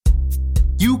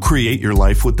You create your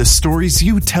life with the stories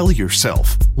you tell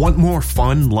yourself. Want more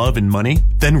fun, love, and money?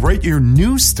 Then write your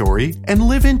new story and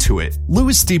live into it.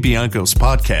 Louis DiBianco's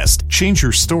podcast, Change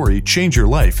Your Story, Change Your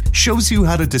Life, shows you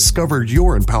how to discover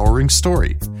your empowering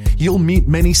story. You'll meet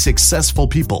many successful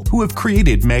people who have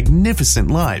created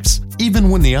magnificent lives, even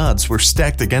when the odds were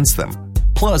stacked against them.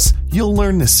 Plus, you'll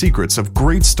learn the secrets of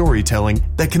great storytelling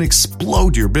that can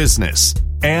explode your business.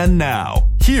 And now,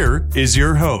 here is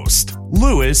your host,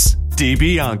 Louis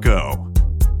DiBianco.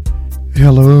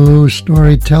 Hello,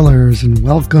 storytellers, and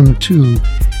welcome to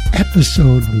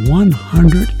episode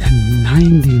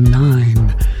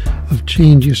 199 of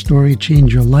Change Your Story,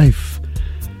 Change Your Life.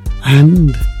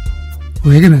 And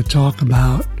we're going to talk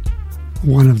about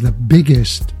one of the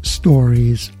biggest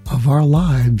stories of our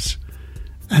lives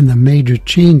and the major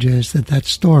changes that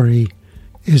story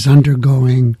is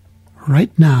undergoing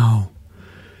right now.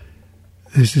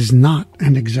 This is not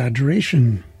an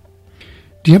exaggeration.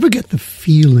 Do you ever get the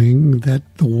feeling that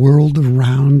the world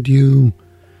around you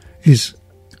is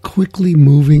quickly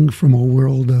moving from a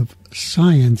world of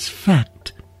science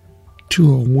fact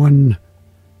to a one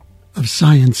of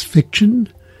science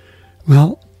fiction?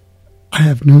 Well, I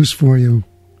have news for you.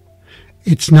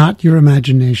 It's not your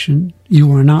imagination.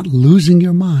 You are not losing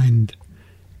your mind.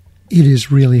 It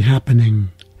is really happening.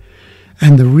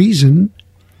 And the reason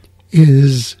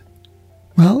is,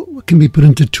 well, it can be put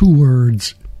into two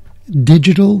words: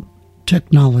 digital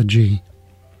technology.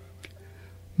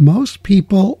 Most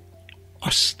people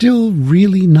are still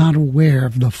really not aware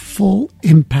of the full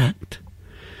impact,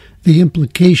 the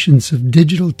implications of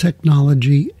digital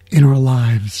technology in our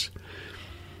lives.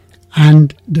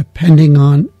 And depending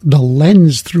on the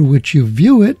lens through which you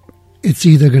view it, it's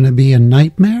either going to be a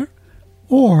nightmare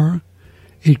or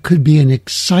it could be an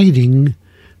exciting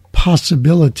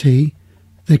possibility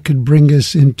that could bring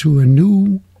us into a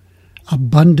new,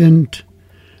 abundant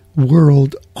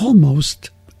world, almost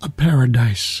a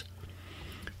paradise.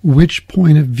 Which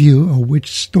point of view or which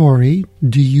story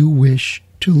do you wish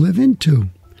to live into?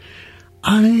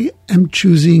 I am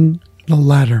choosing the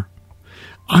latter.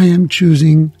 I am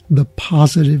choosing the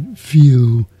positive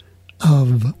view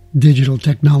of digital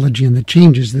technology and the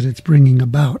changes that it's bringing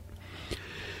about.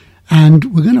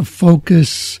 And we're going to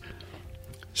focus,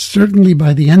 certainly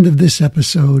by the end of this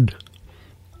episode,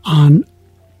 on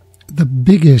the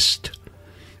biggest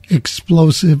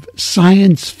explosive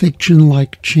science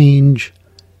fiction-like change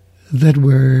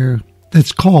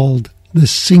that's called the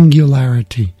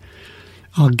singularity.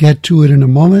 I'll get to it in a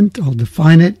moment. I'll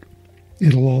define it.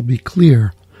 It'll all be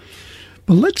clear.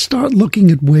 But let's start looking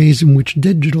at ways in which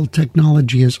digital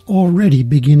technology is already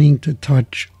beginning to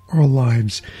touch our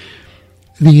lives.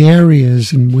 The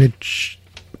areas in which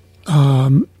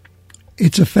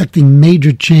it's affecting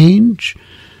major change,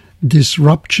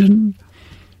 disruption,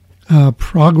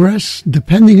 progress,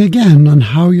 depending again on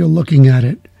how you're looking at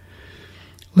it.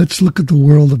 Let's look at the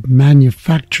world of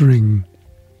manufacturing.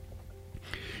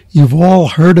 You've all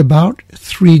heard about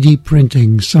 3D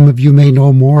printing. Some of you may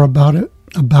know more about it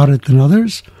than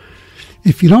others.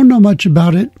 If you don't know much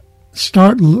about it,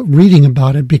 start reading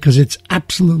about it because it's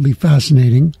absolutely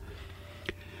fascinating.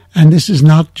 And this is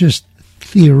not just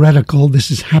theoretical. This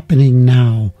is happening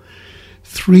now.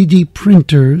 3D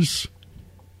printers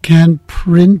can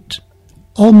print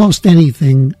almost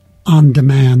anything on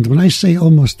demand. When I say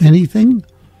almost anything,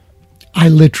 I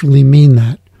literally mean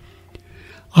that.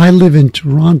 I live in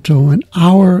Toronto, and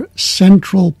our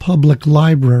central public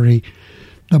library,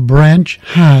 the branch,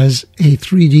 has a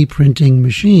 3D printing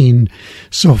machine.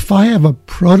 So if I have a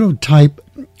prototype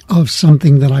of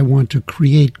something that I want to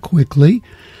create quickly,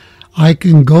 I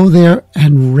can go there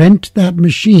and rent that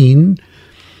machine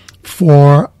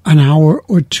for an hour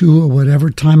or two or whatever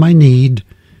time I need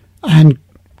and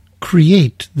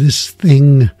create this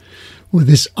thing or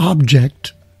this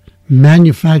object,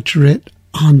 manufacture it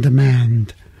on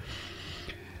demand.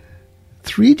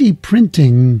 3D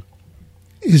printing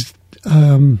is,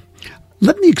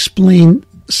 let me explain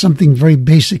something very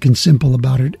basic and simple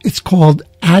about it. It's called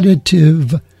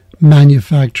additive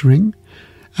manufacturing,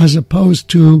 as opposed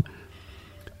to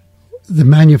the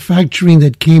manufacturing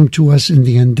that came to us in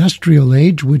the industrial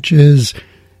age, which is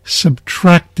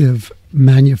subtractive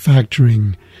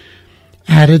manufacturing.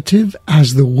 Additive,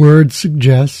 as the word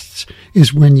suggests,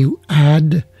 is when you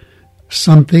add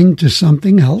something to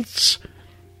something else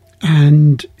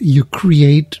and you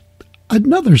create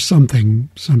another something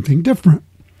different.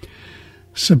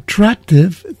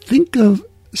 Subtractive, think of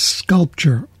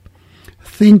sculpture.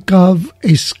 Think of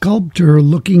a sculptor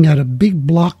looking at a big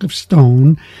block of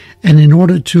stone, and in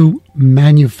order to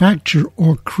manufacture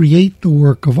or create the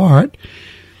work of art,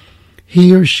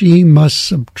 he or she must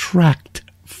subtract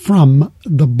from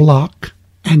the block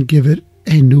and give it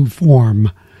a new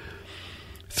form.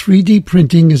 3D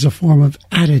printing is a form of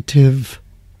additive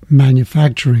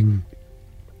manufacturing.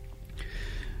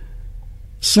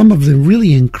 Some of the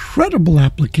really incredible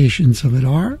applications of it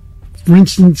are, for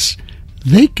instance,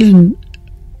 they can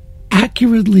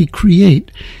accurately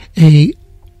create a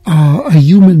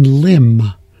human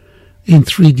limb in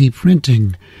 3D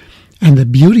printing. And the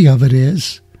beauty of it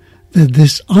is that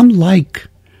this, unlike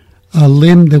a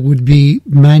limb that would be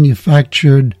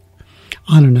manufactured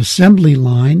on an assembly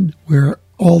line where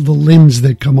all the limbs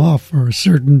that come off are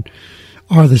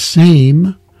the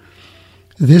same,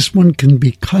 this one can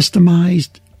be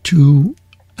customized to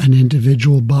an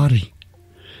individual body,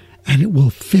 and it will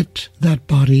fit that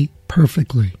body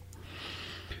perfectly.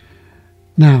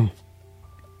 Now,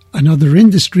 another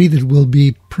industry that will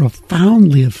be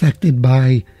profoundly affected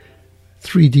by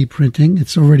 3D printing,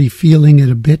 it's already feeling it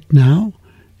a bit now,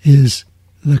 is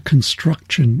the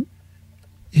construction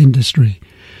industry.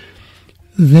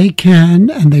 They can,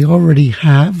 and they already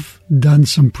have done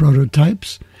some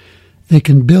prototypes, they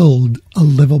can build a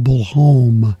livable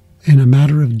home in a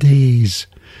matter of days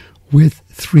with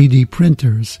 3D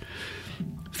printers.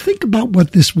 Think about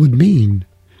what this would mean.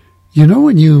 You know,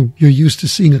 when you're used to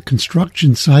seeing a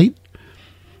construction site,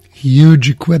 huge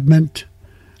equipment.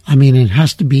 I mean, it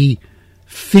has to be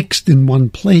fixed in one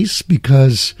place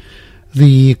because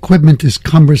the equipment is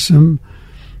cumbersome,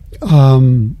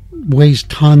 weighs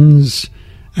tons,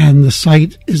 and the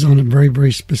site is on a very,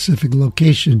 very specific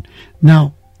location.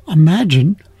 Now,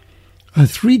 imagine a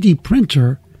 3D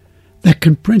printer that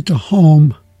can print a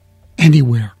home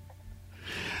anywhere.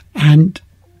 And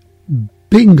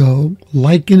bingo,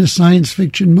 like in a science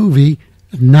fiction movie,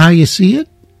 now you see it.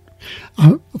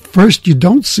 First you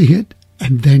don't see it,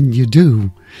 and then you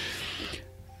do.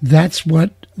 That's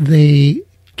what they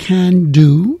can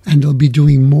do, and they'll be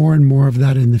doing more and more of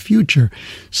that in the future.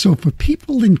 So for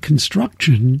people in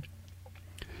construction,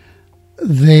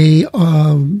 they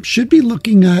should be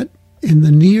looking at, in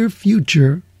the near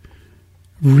future,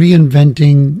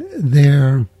 reinventing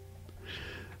their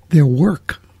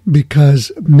work,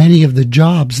 because many of the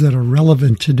jobs that are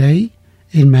relevant today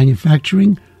in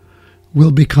manufacturing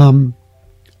will become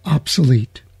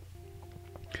obsolete.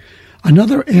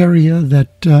 Another area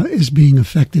that is being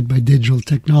affected by digital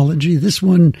technology, this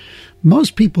one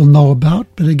most people know about,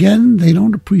 but again, they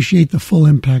don't appreciate the full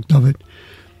impact of it,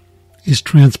 is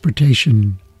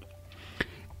transportation.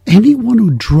 Anyone who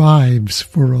drives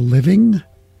for a living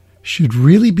should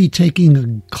really be taking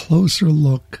a closer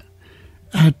look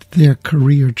at their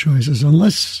career choices,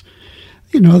 unless,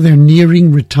 they're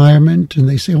nearing retirement and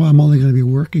they say, well, I'm only going to be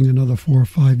working another 4 or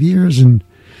 5 years and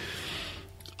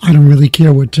I don't really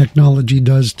care what technology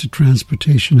does to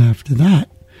transportation after that.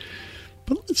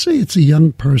 But let's say it's a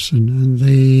young person and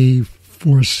they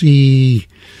foresee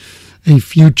a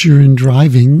future in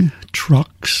driving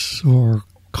trucks or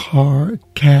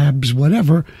cabs,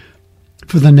 whatever,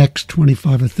 for the next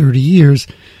 25 or 30 years.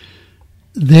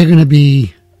 They're going to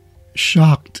be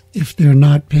shocked if they're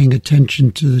not paying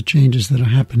attention to the changes that are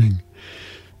happening,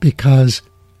 because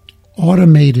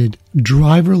automated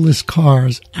driverless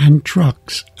cars and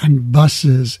trucks and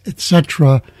buses,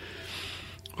 etc.,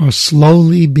 are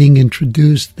slowly being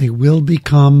introduced. They will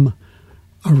become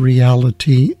a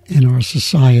reality in our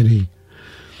society.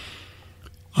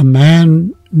 A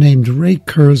man named Ray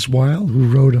Kurzweil, who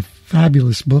wrote a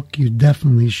fabulous book you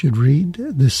definitely should read,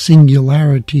 The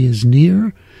Singularity is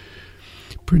Near,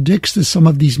 predicts that some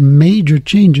of these major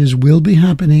changes will be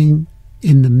happening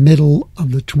in the middle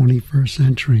of the 21st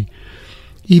century.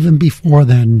 Even before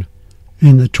then,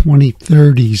 in the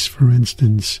 2030s, for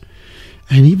instance,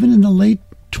 and even in the late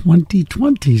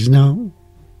 2020s. Now,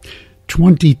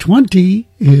 2020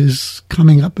 is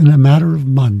coming up in a matter of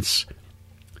months.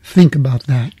 Think about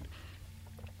that.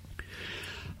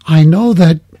 I know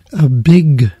that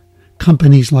big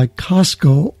companies like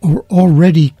Costco are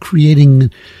already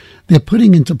they're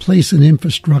putting into place an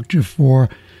infrastructure for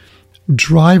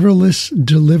driverless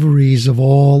deliveries of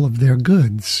all of their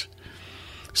goods.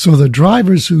 So the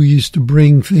drivers who used to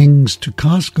bring things to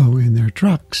Costco in their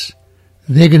trucks,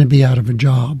 they're going to be out of a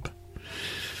job.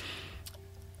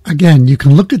 Again, you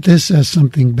can look at this as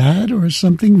something bad or as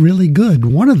something really good.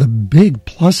 One of the big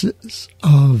pluses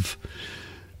of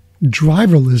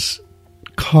driverless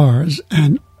cars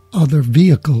and other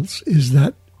vehicles is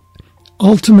that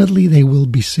ultimately they will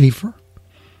be safer.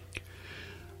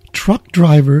 Truck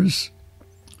drivers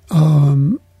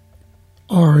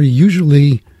are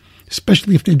usually,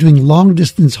 especially if they're doing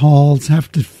long-distance hauls,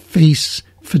 have to face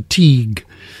fatigue.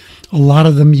 A lot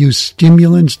of them use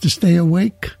stimulants to stay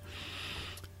awake.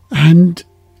 And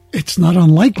it's not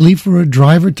unlikely for a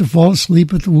driver to fall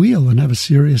asleep at the wheel and have a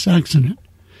serious accident.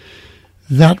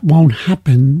 That won't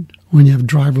happen when you have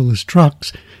driverless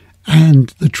trucks, and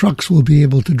the trucks will be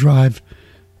able to drive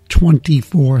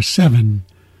 24/7.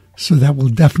 So that will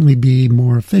definitely be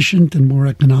more efficient and more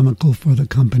economical for the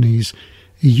companies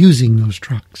using those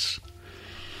trucks.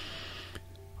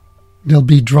 They'll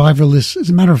be driverless.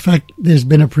 As a matter of fact, there's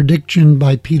been a prediction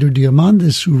by Peter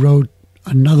Diamandis, who wrote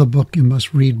another book you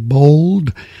must read,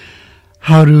 Bold,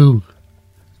 How to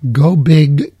Go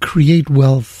Big, Create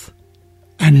Wealth,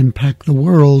 and Impact the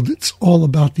World. It's all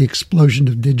about the explosion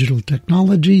of digital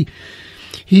technology.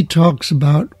 He talks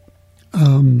about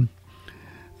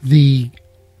the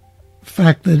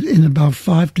fact that in about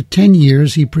 5 to 10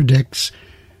 years, he predicts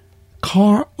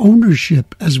car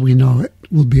ownership as we know it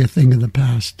will be a thing of the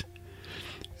past.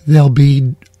 There'll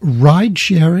be ride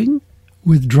sharing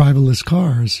with driverless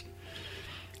cars.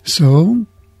 So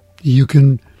you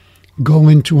can go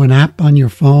into an app on your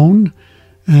phone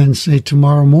and say,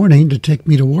 tomorrow morning to take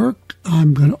me to work,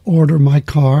 I'm going to order my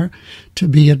car to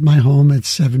be at my home at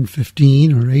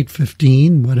 7:15 or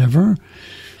 8:15, whatever.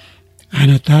 And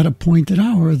at that appointed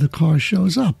hour, the car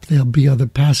shows up. There'll be other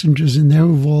passengers in there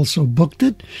who've also booked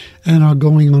it and are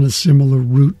going on a similar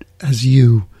route as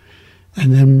you.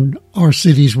 And then our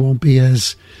cities won't be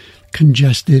as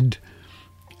congested,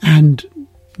 and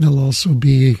there'll also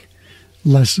be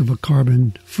less of a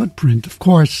carbon footprint. Of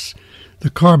course, the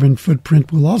carbon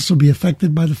footprint will also be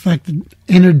affected by the fact that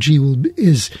energy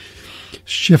is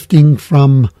shifting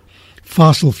from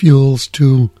fossil fuels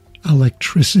to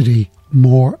electricity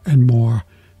more and more.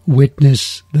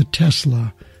 Witness the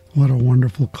Tesla. What a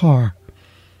wonderful car.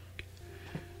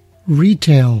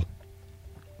 Retail.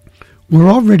 We're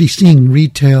already seeing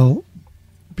retail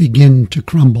begin to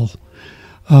crumble.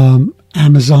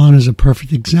 Amazon is a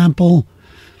perfect example.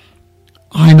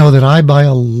 I know that I buy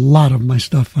a lot of my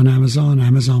stuff on Amazon,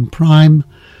 Amazon Prime.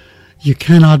 You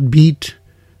cannot beat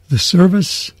the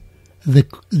service, the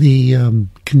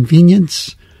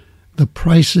convenience, the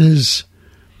prices,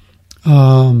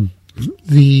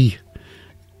 the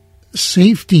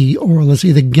safety, or let's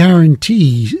say the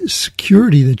guarantee,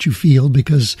 security that you feel,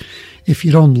 because if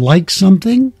you don't like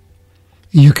something,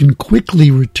 you can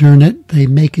quickly return it. They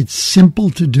make it simple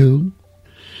to do.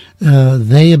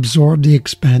 They absorb the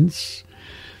expense.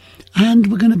 And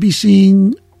we're going to be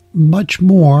seeing much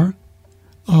more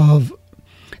of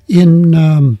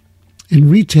in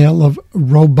retail of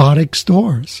robotic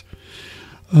stores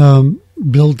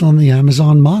built on the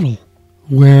Amazon model,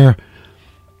 where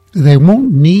they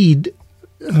won't need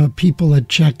people at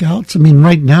checkouts. I mean,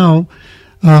 right now,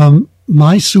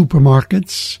 my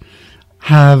supermarkets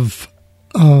have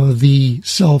the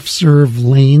self-serve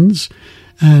lanes,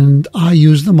 and I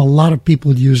use them. A lot of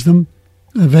people use them.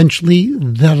 Eventually,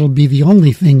 that'll be the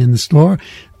only thing in the store.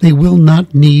 They will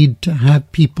not need to have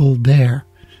people there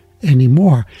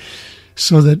anymore.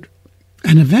 So that,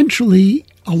 and eventually,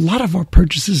 a lot of our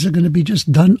purchases are going to be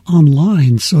just done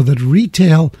online, so that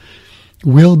retail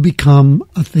will become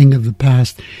a thing of the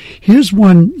past. Here's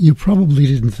one you probably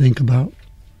didn't think about.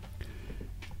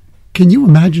 Can you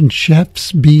imagine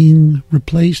chefs being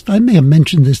replaced? I may have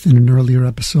mentioned this in an earlier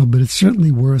episode, but it's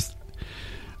certainly worth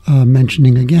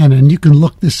mentioning again. And you can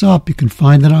look this up. You can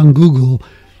find it on Google.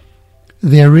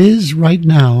 There is right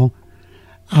now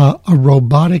a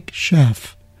robotic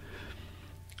chef.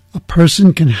 A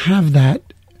person can have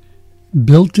that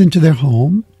built into their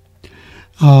home.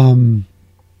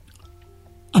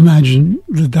 Imagine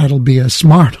that that'll be a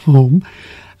smart home.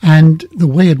 And the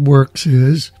way it works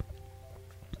is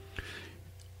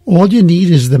all you need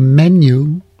is the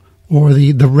menu, or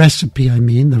the recipe,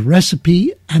 the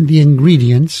recipe and the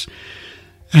ingredients,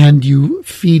 and you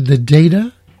feed the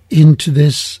data into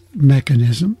this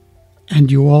mechanism, and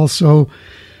you also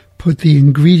put the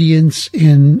ingredients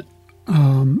in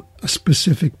a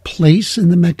specific place in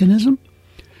the mechanism,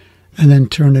 and then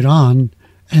turn it on,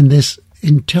 and this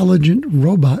intelligent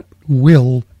robot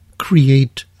will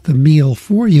create the meal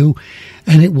for you,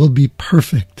 and it will be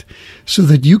perfect, so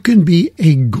that you can be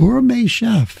a gourmet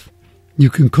chef. You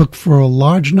can cook for a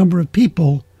large number of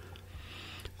people,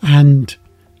 and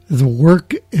the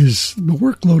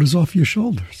workload is off your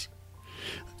shoulders.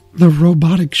 The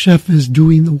robotic chef is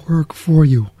doing the work for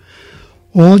you.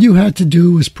 All you had to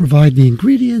do is provide the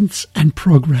ingredients and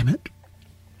program it.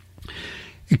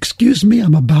 Excuse me,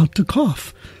 I'm about to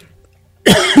cough.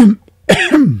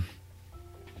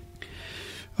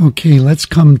 Okay, let's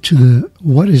come to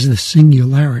what is the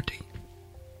singularity?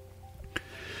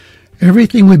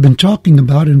 Everything we've been talking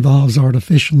about involves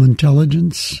artificial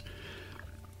intelligence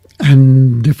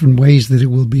and different ways that it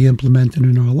will be implemented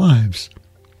in our lives.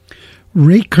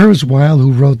 Ray Kurzweil,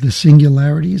 who wrote The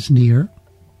Singularity is Near,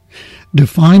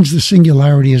 defines the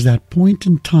singularity as that point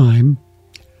in time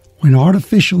when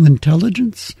artificial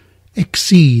intelligence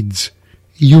exceeds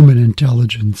human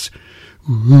intelligence.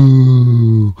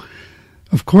 Ooh.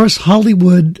 Of course,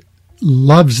 Hollywood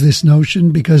loves this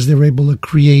notion because they're able to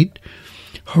create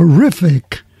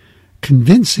horrific,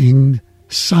 convincing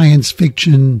science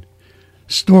fiction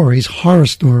stories, horror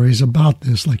stories about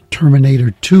this, like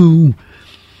Terminator 2,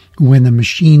 when the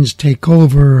machines take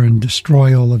over and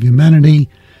destroy all of humanity.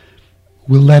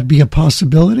 Will that be a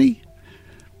possibility?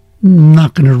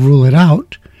 Not going to rule it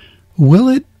out. Will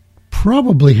it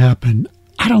probably happen?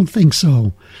 I don't think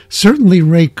so. Certainly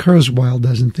Ray Kurzweil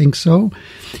doesn't think so.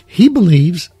 He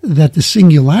believes that the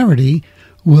singularity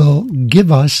will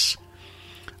give us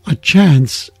a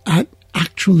chance at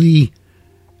actually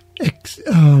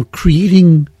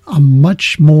creating a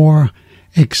much more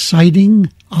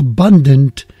exciting,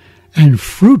 abundant, and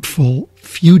fruitful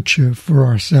future for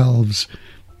ourselves.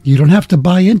 You don't have to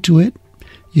buy into it.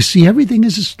 You see, everything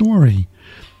is a story.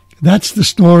 That's the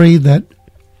story that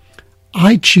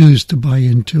I choose to buy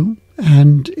into.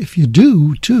 And if you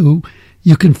do, too,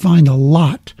 you can find a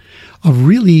lot of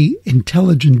really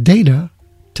intelligent data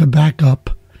to back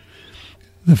up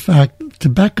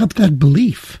that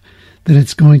belief that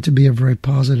it's going to be a very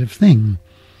positive thing.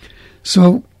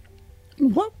 So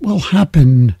what will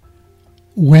happen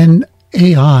when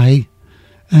AI,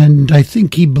 and I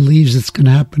think he believes it's going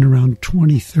to happen around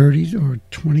 2030 or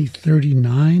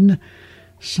 2039,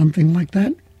 something like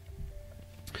that,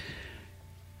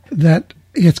 that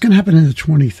it's going to happen in the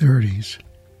 2030s.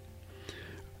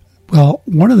 Well,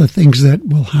 one of the things that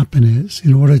will happen is,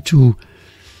 in order to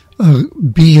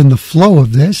be in the flow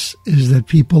of this, is that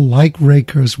people like Ray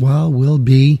Kurzweil will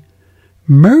be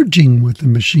merging with the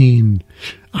machine.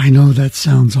 I know that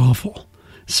sounds awful.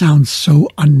 Sounds so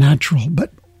unnatural,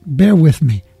 but bear with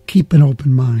me. Keep an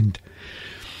open mind.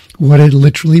 What it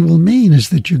literally will mean is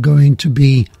that you're going to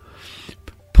be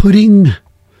putting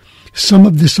some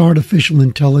of this artificial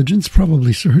intelligence,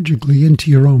 probably surgically,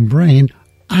 into your own brain,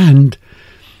 and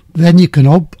then you can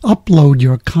upload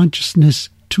your consciousness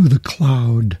to the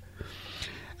cloud.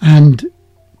 And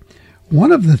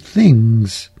one of the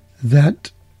things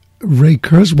that Ray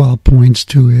Kurzweil points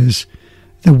to is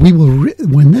that we will,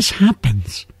 when this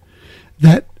happens,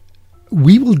 that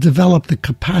we will develop the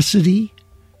capacity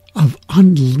of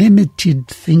unlimited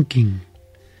thinking.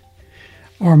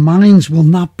 Our minds will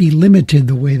not be limited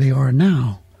the way they are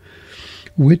now,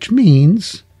 which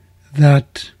means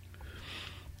that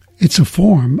it's a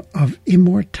form of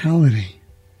immortality.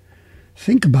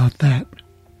 Think about that.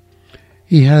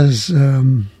 He has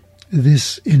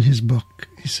this in his book.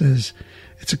 He says,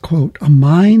 it's a quote, "A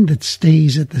mind that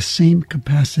stays at the same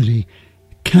capacity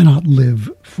cannot live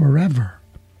forever."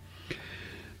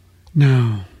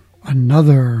 Now,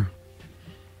 another...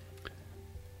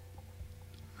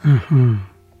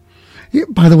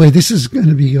 By the way, this is going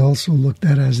to be also looked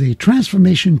at as a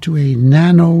transformation to a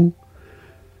nanobody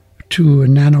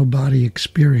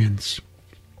experience.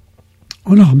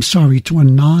 Oh no, I'm sorry, to a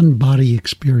non-body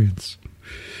experience.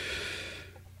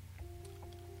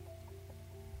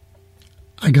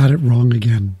 I got it wrong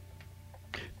again.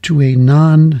 To a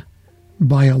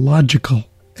non-biological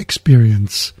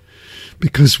experience.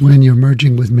 Because when you're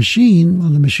merging with machine, well,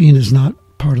 the machine is not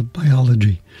part of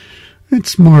biology.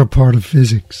 It's more a part of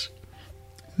physics.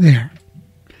 There.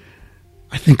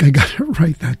 I think I got it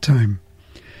right that time.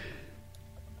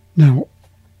 Now,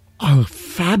 a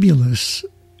fabulous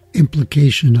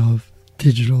implication of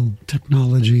digital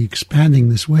technology expanding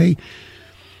this way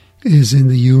is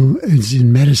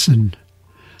in medicine.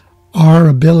 Our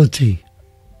ability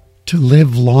to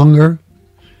live longer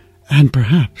and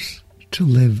perhaps to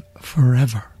live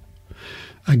forever.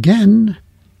 Again,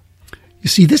 you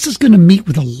see, this is going to meet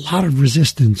with a lot of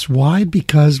resistance. Why?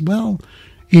 Because, well,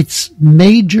 it's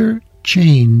major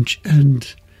change,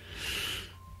 and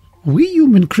we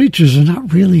human creatures are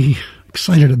not really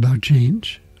excited about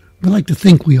change. We like to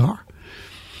think we are,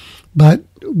 but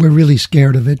we're really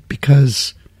scared of it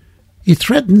because it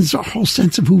threatens our whole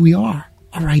sense of who we are,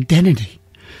 our identity.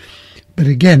 But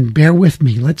again, bear with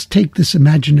me. Let's take this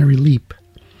imaginary leap.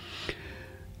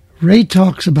 Ray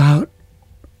talks about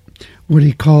what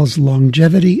he calls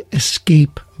longevity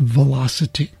escape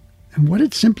velocity. And what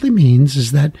it simply means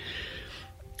is that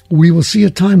we will see a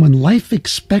time when life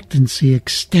expectancy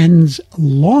extends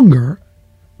longer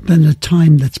than the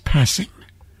time that's passing.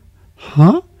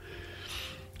 Huh?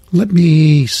 Let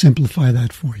me simplify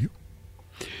that for you.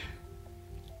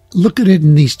 Look at it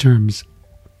in these terms.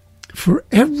 For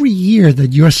every year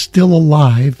that you're still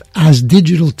alive, as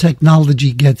digital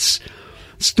technology gets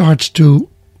starts to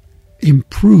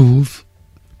improve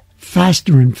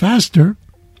faster and faster,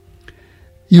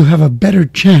 you have a better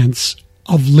chance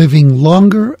of living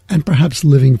longer and perhaps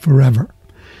living forever.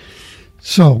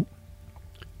 So,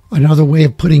 another way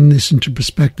of putting this into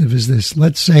perspective is this.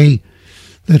 Let's say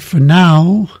that for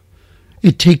now,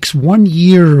 it takes 1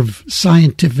 year of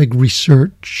scientific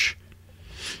research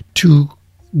to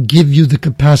give you the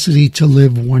capacity to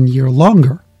live 1 year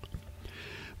longer.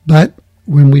 But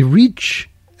when we reach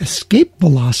escape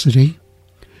velocity,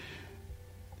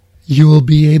 you will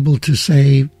be able to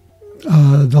say,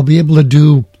 they'll be able to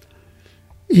do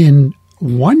in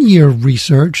 1 year of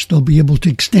research, they'll be able to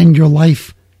extend your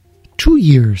life 2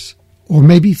 years or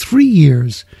maybe 3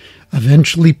 years.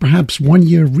 Eventually, perhaps 1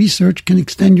 year of research can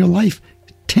extend your life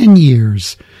 10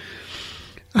 years.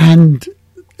 And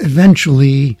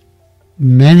eventually,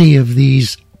 many of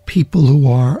these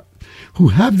people who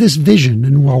have this vision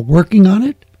and who are working on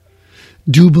it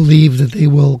do believe that they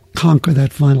will conquer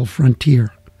that final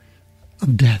frontier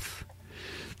of death.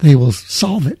 They will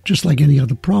solve it just like any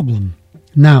other problem.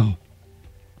 Now,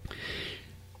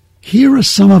 here are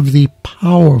some of the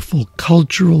powerful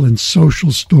cultural and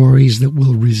social stories that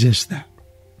will resist that.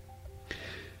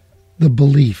 The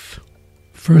belief.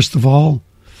 First of all,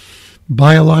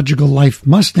 biological life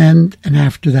must end, and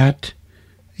after that,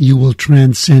 you will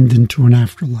transcend into an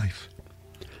afterlife.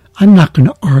 I'm not going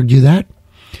to argue that,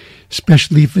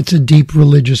 especially if it's a deep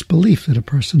religious belief that a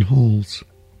person holds.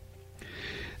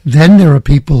 Then there are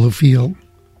people who feel,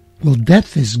 well,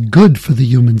 death is good for the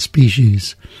human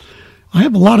species. I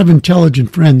have a lot of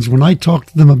intelligent friends. When I talk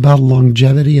to them about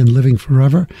longevity and living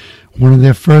forever, one of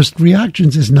their first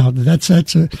reactions is, no,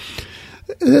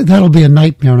 that'll be a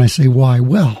nightmare. And I say, why?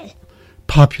 Well,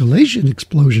 population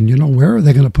explosion. Where are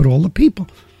they going to put all the people?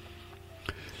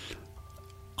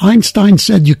 Einstein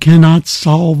said you cannot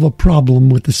solve a problem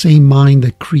with the same mind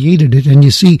that created it. And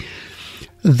you see,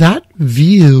 that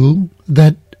view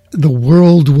that the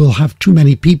world will have too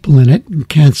many people in it and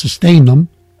can't sustain them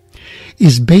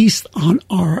is based on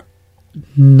our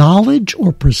knowledge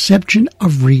or perception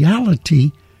of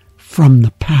reality from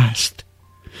the past.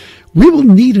 We will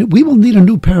need it. We will need a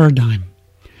new paradigm.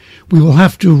 We will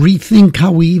have to rethink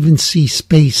how we even see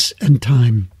space and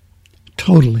time.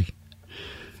 Totally.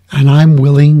 And I'm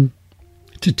willing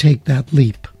to take that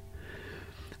leap.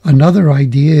 Another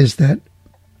idea is that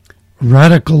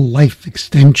radical life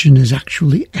extension is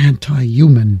actually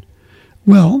anti-human.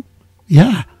 Well,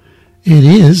 yeah, it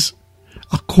is,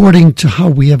 according to how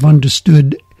we have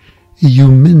understood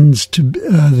humans to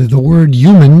the word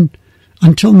human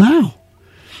until now.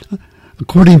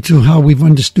 According to how we've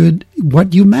understood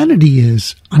what humanity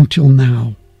is until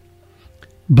now.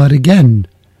 But again,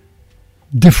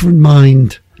 different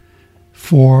mind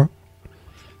for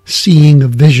seeing a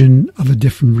vision of a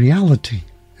different reality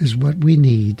is what we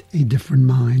need, a different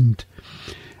mind.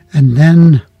 And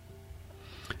then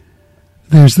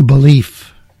there's the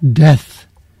belief death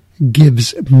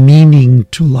gives meaning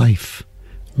to life.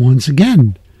 Once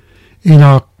again, in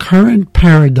our current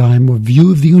paradigm or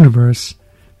view of the universe,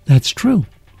 that's true.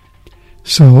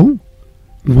 So,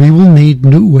 we will need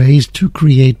new ways to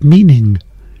create meaning.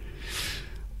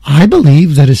 I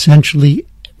believe that essentially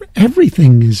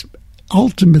everything is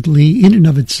ultimately in and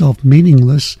of itself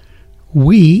meaningless.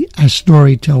 We, as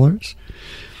storytellers,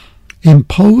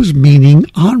 impose meaning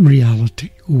on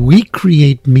reality. We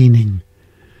create meaning.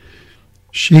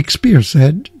 Shakespeare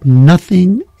said,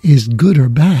 nothing is good or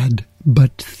bad,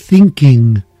 but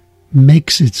thinking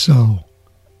makes it so.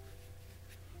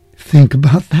 Think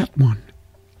about that one.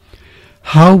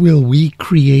 How will we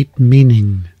create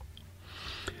meaning?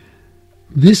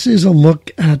 This is a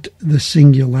look at the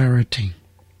singularity.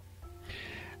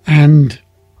 And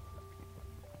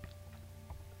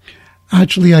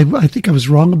actually, I think I was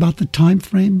wrong about the time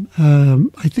frame.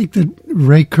 I think that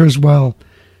Ray Kurzweil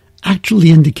actually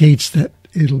indicates that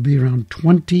it'll be around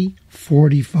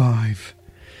 2045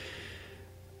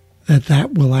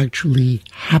 that will actually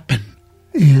happen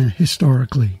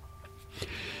historically.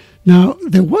 Now,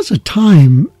 there was a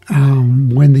time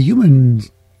when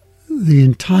the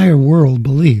entire world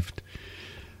believed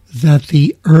that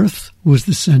the earth was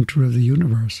the center of the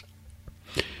universe.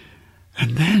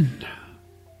 And then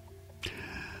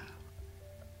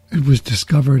it was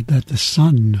discovered that the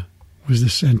sun was the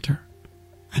center.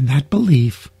 And that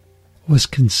belief was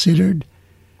considered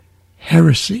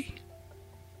heresy.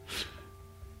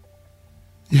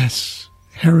 Yes,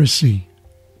 heresy.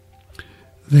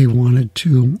 They wanted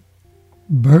to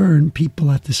burn people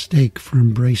at the stake for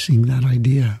embracing that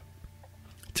idea.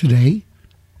 Today,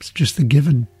 it's just a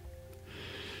given.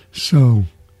 So,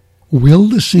 will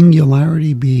the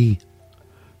singularity be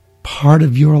part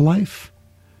of your life?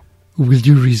 Will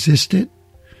you resist it?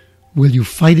 Will you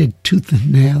fight it tooth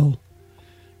and nail?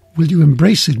 Will you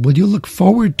embrace it? Will you look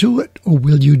forward to it? Or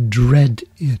will you dread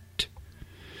it?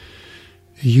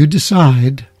 You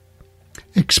decide.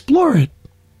 Explore it.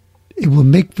 It will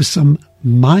make for some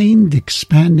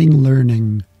mind-expanding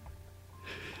learning.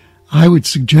 I would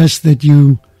suggest that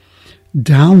you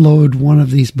download one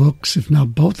of these books, if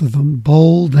not both of them,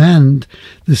 Bold and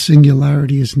The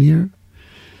Singularity is Near.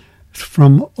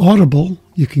 From Audible,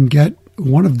 you can get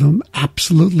one of them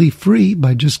absolutely free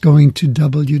by just going to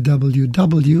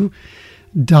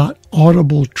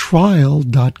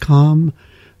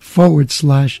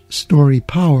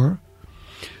www.audibletrial.com/storypower,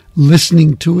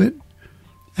 listening to it,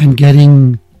 and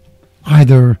getting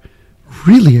either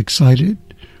really excited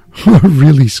or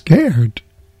really scared,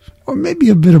 or maybe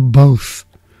a bit of both.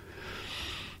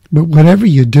 But whatever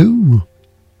you do,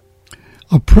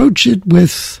 approach it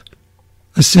with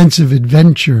a sense of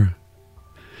adventure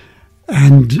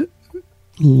and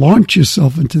launch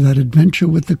yourself into that adventure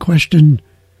with the question,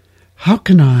 how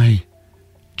can I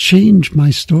change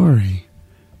my story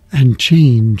and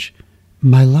change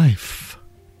my life?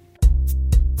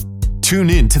 Tune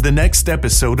in to the next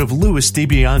episode of Louis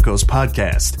DiBianco's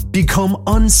podcast. Become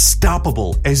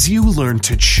unstoppable as you learn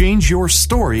to change your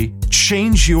story,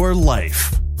 change your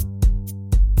life.